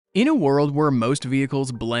In a world where most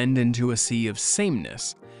vehicles blend into a sea of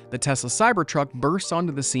sameness, the Tesla Cybertruck bursts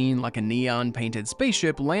onto the scene like a neon-painted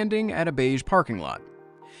spaceship landing at a beige parking lot.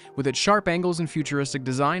 With its sharp angles and futuristic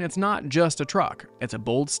design, it's not just a truck, it's a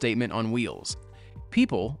bold statement on wheels.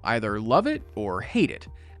 People either love it or hate it,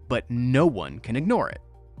 but no one can ignore it.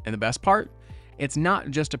 And the best part? It's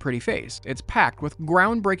not just a pretty face, it's packed with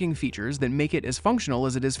groundbreaking features that make it as functional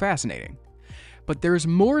as it is fascinating. But there's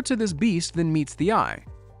more to this beast than meets the eye.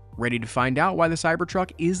 Ready to find out why the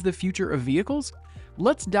Cybertruck is the future of vehicles?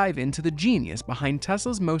 Let's dive into the genius behind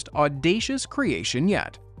Tesla's most audacious creation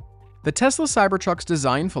yet. The Tesla Cybertruck's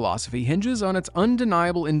design philosophy hinges on its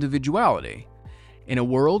undeniable individuality. In a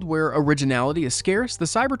world where originality is scarce, the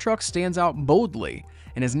Cybertruck stands out boldly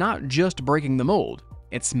and is not just breaking the mold,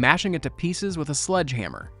 it's smashing it to pieces with a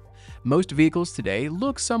sledgehammer. Most vehicles today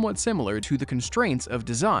look somewhat similar to the constraints of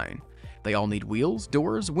design. They all need wheels,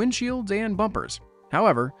 doors, windshields, and bumpers.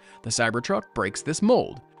 However, the Cybertruck breaks this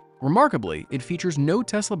mold. Remarkably, it features no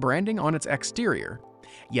Tesla branding on its exterior,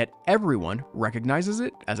 yet everyone recognizes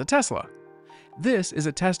it as a Tesla. This is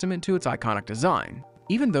a testament to its iconic design.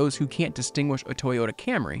 Even those who can't distinguish a Toyota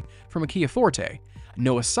Camry from a Kia Forte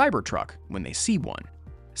know a Cybertruck when they see one.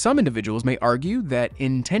 Some individuals may argue that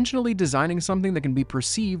intentionally designing something that can be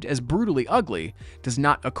perceived as brutally ugly does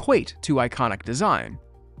not equate to iconic design.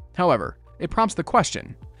 However, it prompts the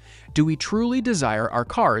question: do we truly desire our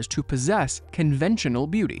cars to possess conventional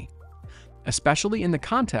beauty? Especially in the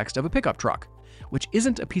context of a pickup truck, which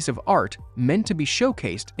isn't a piece of art meant to be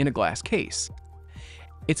showcased in a glass case.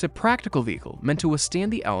 It's a practical vehicle meant to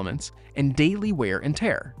withstand the elements and daily wear and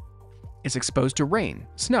tear. It's exposed to rain,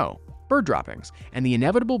 snow, bird droppings, and the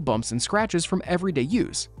inevitable bumps and scratches from everyday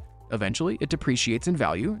use. Eventually, it depreciates in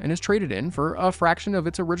value and is traded in for a fraction of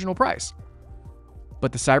its original price.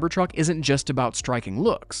 But the Cybertruck isn't just about striking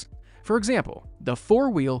looks. For example, the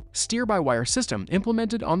four-wheel steer-by-wire system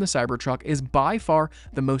implemented on the Cybertruck is by far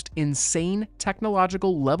the most insane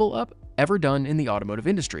technological level-up ever done in the automotive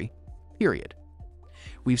industry, period.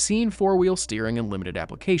 We've seen four-wheel steering in limited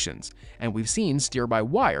applications, and we've seen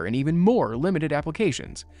steer-by-wire in even more limited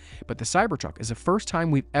applications. But the Cybertruck is the first time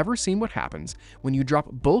we've ever seen what happens when you drop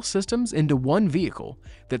both systems into one vehicle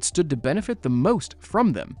that stood to benefit the most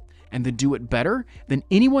from them, and to do it better than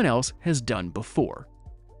anyone else has done before.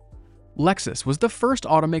 Lexus was the first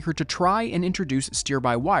automaker to try and introduce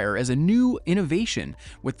steer-by-wire as a new innovation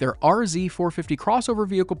with their RZ450 crossover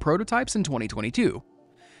vehicle prototypes in 2022.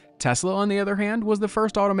 Tesla, on the other hand, was the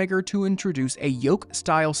first automaker to introduce a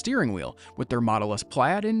yoke-style steering wheel with their Model S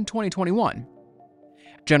Plaid in 2021.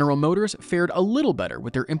 General Motors fared a little better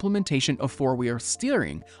with their implementation of four-wheel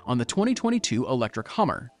steering on the 2022 electric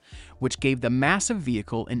Hummer, which gave the massive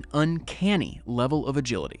vehicle an uncanny level of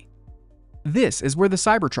agility. This is where the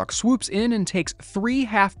Cybertruck swoops in and takes three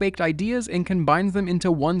half-baked ideas and combines them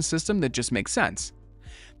into one system that just makes sense.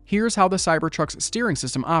 Here's how the Cybertruck's steering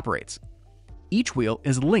system operates. Each wheel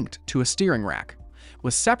is linked to a steering rack,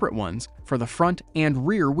 with separate ones for the front and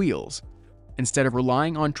rear wheels. Instead of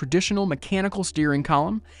relying on traditional mechanical steering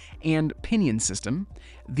column and pinion system,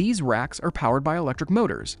 these racks are powered by electric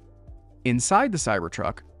motors. Inside the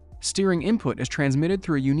Cybertruck, steering input is transmitted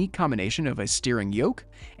through a unique combination of a steering yoke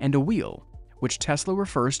and a wheel, which Tesla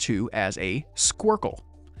refers to as a squircle,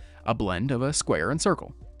 a blend of a square and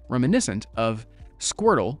circle, reminiscent of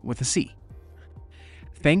Squirtle with a C.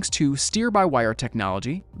 Thanks to steer-by-wire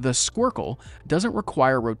technology, the squircle doesn't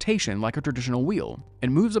require rotation like a traditional wheel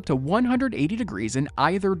and moves up to 180 degrees in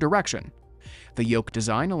either direction. The yoke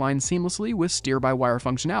design aligns seamlessly with steer-by-wire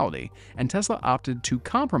functionality, and Tesla opted to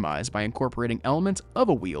compromise by incorporating elements of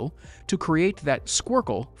a wheel to create that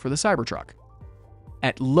squircle for the Cybertruck.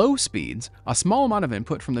 At low speeds, a small amount of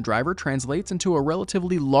input from the driver translates into a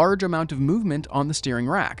relatively large amount of movement on the steering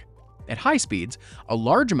rack. At high speeds, a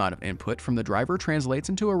large amount of input from the driver translates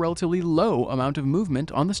into a relatively low amount of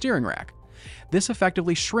movement on the steering rack. This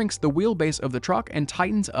effectively shrinks the wheelbase of the truck and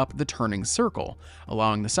tightens up the turning circle,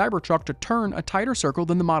 allowing the Cybertruck to turn a tighter circle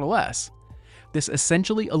than the Model S. This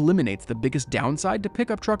essentially eliminates the biggest downside to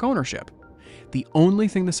pickup truck ownership. The only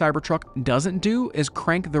thing the Cybertruck doesn't do is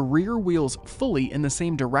crank the rear wheels fully in the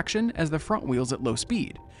same direction as the front wheels at low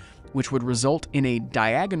speed, which would result in a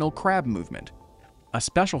diagonal crab movement, a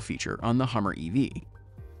special feature on the Hummer EV.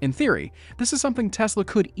 In theory, this is something Tesla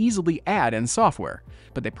could easily add in software,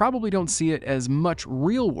 but they probably don't see it as much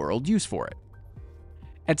real-world use for it.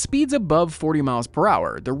 At speeds above 40 miles per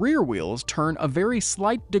hour, the rear wheels turn a very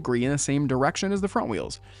slight degree in the same direction as the front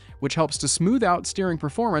wheels, which helps to smooth out steering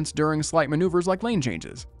performance during slight maneuvers like lane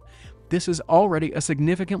changes. This is already a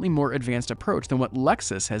significantly more advanced approach than what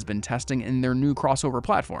Lexus has been testing in their new crossover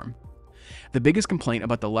platform. The biggest complaint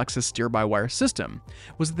about the Lexus steer-by-wire system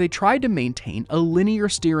was that they tried to maintain a linear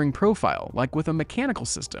steering profile, like with a mechanical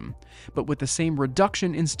system, but with the same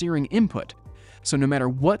reduction in steering input. So no matter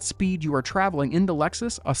what speed you are traveling in the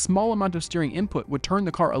Lexus, a small amount of steering input would turn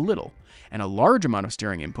the car a little, and a large amount of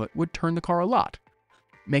steering input would turn the car a lot,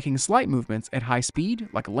 making slight movements at high speed,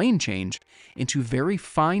 like lane change, into very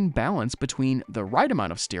fine balance between the right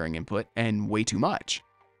amount of steering input and way too much.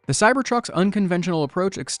 The Cybertruck's unconventional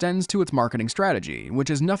approach extends to its marketing strategy, which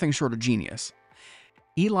is nothing short of genius.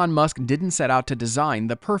 Elon Musk didn't set out to design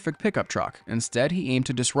the perfect pickup truck. Instead, he aimed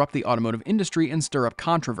to disrupt the automotive industry and stir up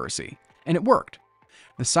controversy. And it worked.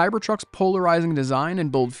 The Cybertruck's polarizing design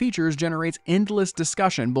and bold features generates endless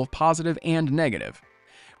discussion, both positive and negative,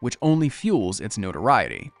 which only fuels its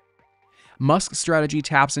notoriety. Musk's strategy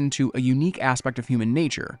taps into a unique aspect of human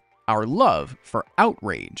nature, our love for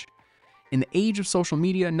outrage. In the age of social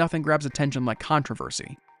media, nothing grabs attention like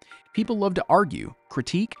controversy. People love to argue,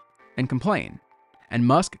 critique, and complain. And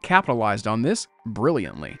Musk capitalized on this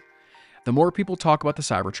brilliantly. The more people talk about the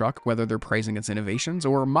Cybertruck, whether they're praising its innovations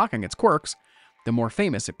or mocking its quirks, the more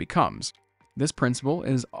famous it becomes. This principle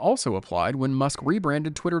is also applied when Musk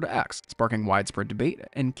rebranded Twitter to X, sparking widespread debate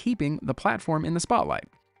and keeping the platform in the spotlight.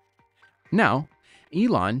 Now,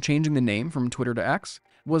 Elon changing the name from Twitter to X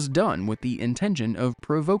was done with the intention of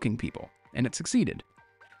provoking people, and it succeeded.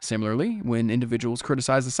 Similarly, when individuals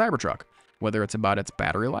criticize the Cybertruck, whether it's about its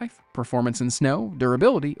battery life, performance in snow,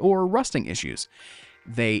 durability, or rusting issues,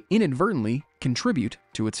 they inadvertently contribute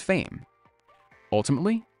to its fame.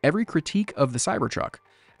 Ultimately, every critique of the Cybertruck,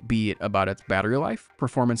 be it about its battery life,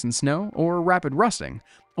 performance in snow, or rapid rusting,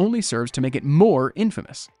 only serves to make it more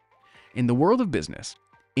infamous. In the world of business,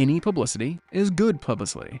 any publicity is good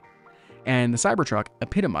publicity, and the Cybertruck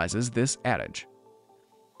epitomizes this adage.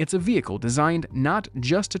 It's a vehicle designed not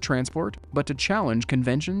just to transport, but to challenge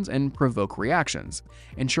conventions and provoke reactions,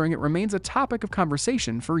 ensuring it remains a topic of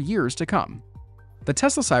conversation for years to come. The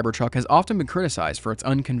Tesla Cybertruck has often been criticized for its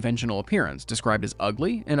unconventional appearance, described as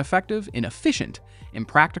ugly, ineffective, inefficient,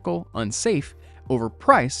 impractical, unsafe,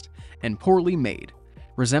 overpriced, and poorly made,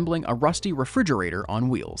 resembling a rusty refrigerator on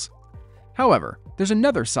wheels. However, there's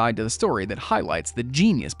another side to the story that highlights the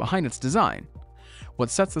genius behind its design.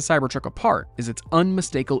 What sets the Cybertruck apart is its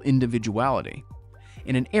unmistakable individuality.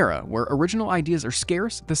 In an era where original ideas are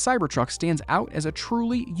scarce, the Cybertruck stands out as a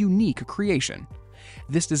truly unique creation.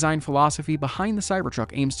 This design philosophy behind the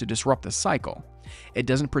Cybertruck aims to disrupt the cycle. It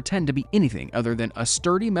doesn't pretend to be anything other than a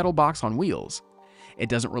sturdy metal box on wheels. It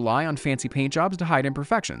doesn't rely on fancy paint jobs to hide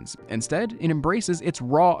imperfections. Instead, it embraces its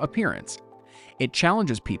raw appearance. It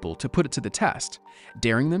challenges people to put it to the test,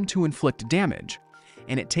 daring them to inflict damage.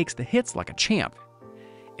 And it takes the hits like a champ.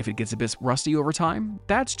 If it gets a bit rusty over time,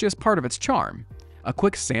 that's just part of its charm. A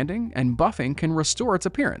quick sanding and buffing can restore its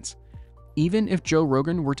appearance. Even if Joe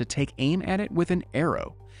Rogan were to take aim at it with an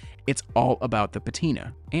arrow, it's all about the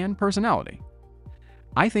patina and personality.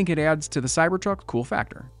 I think it adds to the Cybertruck's cool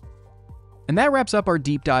factor. And that wraps up our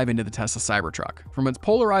deep dive into the Tesla Cybertruck. From its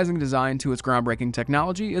polarizing design to its groundbreaking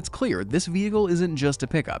technology, it's clear this vehicle isn't just a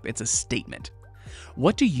pickup, it's a statement.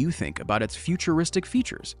 What do you think about its futuristic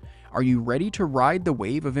features? Are you ready to ride the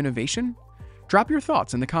wave of innovation? Drop your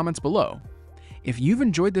thoughts in the comments below. If you've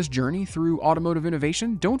enjoyed this journey through automotive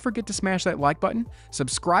innovation, don't forget to smash that like button,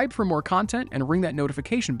 subscribe for more content, and ring that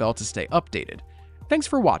notification bell to stay updated. Thanks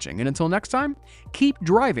for watching, and until next time, keep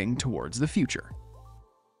driving towards the future.